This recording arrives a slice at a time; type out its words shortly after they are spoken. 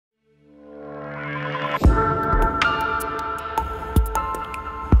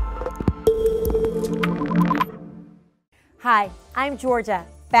Hi, I'm Georgia,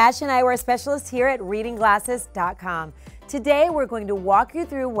 fashion eyewear specialist here at ReadingGlasses.com. Today we're going to walk you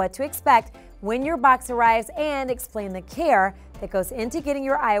through what to expect when your box arrives and explain the care that goes into getting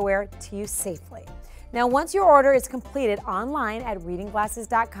your eyewear to you safely. Now, once your order is completed online at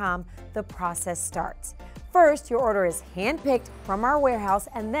ReadingGlasses.com, the process starts. First, your order is hand-picked from our warehouse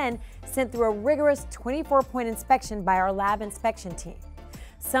and then sent through a rigorous 24-point inspection by our lab inspection team.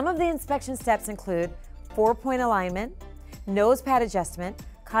 Some of the inspection steps include 4-point alignment, nose pad adjustment,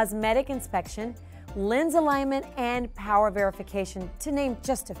 cosmetic inspection, lens alignment, and power verification, to name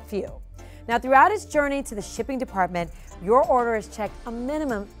just a few. Now, throughout its journey to the shipping department, your order is checked a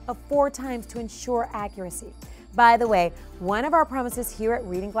minimum of 4 times to ensure accuracy. By the way, one of our promises here at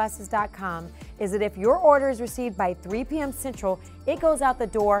ReadingGlasses.com is that if your order is received by 3 p.m. Central, it goes out the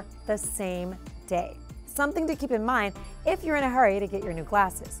door the same day. Something to keep in mind if you're in a hurry to get your new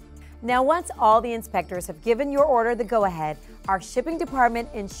glasses. Now, once all the inspectors have given your order the go-ahead, our shipping department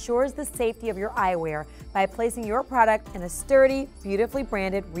ensures the safety of your eyewear by placing your product in a sturdy, beautifully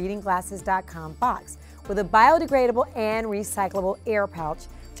branded ReadingGlasses.com box with a biodegradable and recyclable air pouch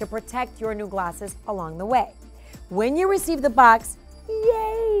to protect your new glasses along the way. When you receive the box,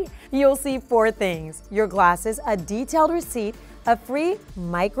 yay, you'll see 4 things: your glasses, a detailed receipt, a free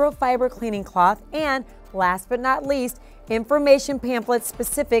microfiber cleaning cloth, and last but not least, information pamphlets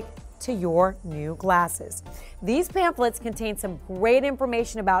specific to your new glasses. These pamphlets contain some great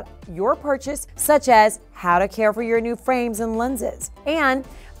information about your purchase, such as how to care for your new frames and lenses, and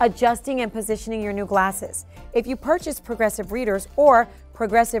adjusting and positioning your new glasses. If you purchase progressive readers or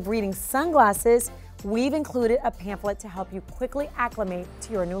progressive reading sunglasses, we've included a pamphlet to help you quickly acclimate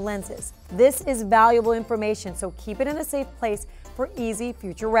to your new lenses. This is valuable information, so keep it in a safe place for easy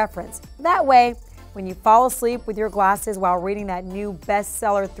future reference. That way, when you fall asleep with your glasses while reading that new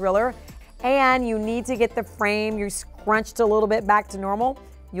bestseller thriller and you need to get the frame you scrunched a little bit back to normal,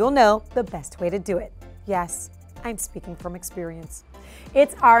 you'll know the best way to do it. Yes, I'm speaking from experience.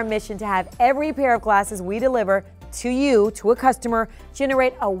 It's our mission to have every pair of glasses we deliver to you, to a customer,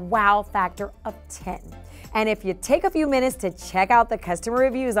 generate a wow factor of 10. And if you take a few minutes to check out the customer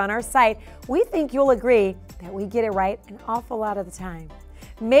reviews on our site, we think you'll agree that we get it right an awful lot of the time.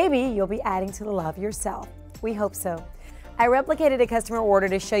 Maybe you'll be adding to the love yourself. We hope so. I replicated a customer order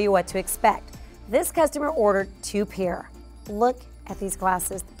to show you what to expect. This customer ordered 2 pair. Look at these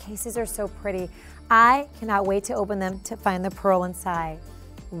glasses. The cases are so pretty. I cannot wait to open them to find the pearl inside.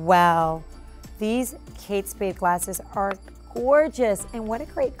 Wow, these Kate Spade glasses are gorgeous, and what a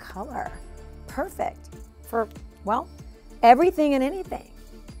great color. Perfect for, well, everything and anything.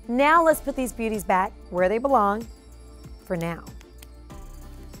 Now let's put these beauties back where they belong for now.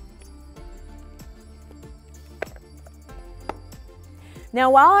 Now,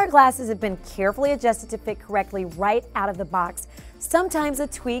 while our glasses have been carefully adjusted to fit correctly right out of the box, sometimes a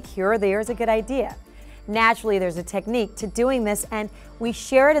tweak here or there is a good idea. Naturally, there's a technique to doing this, and we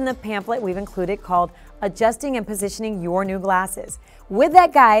share it in the pamphlet we've included called Adjusting and Positioning Your New Glasses. With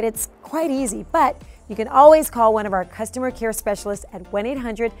that guide, it's quite easy, but you can always call one of our customer care specialists at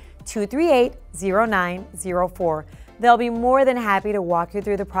 1-800-238-0904. They'll be more than happy to walk you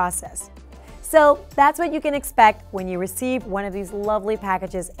through the process. So that's what you can expect when you receive one of these lovely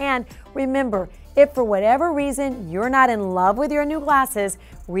packages. And remember, if for whatever reason you're not in love with your new glasses,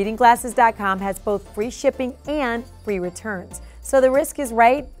 ReadingGlasses.com has both free shipping and free returns. So the risk is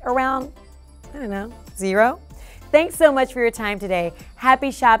right around, I don't know, 0. Thanks so much for your time today. Happy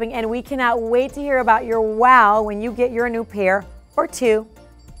shopping, and we cannot wait to hear about your wow when you get your new pair, or 2,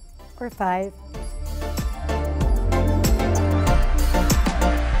 or 5.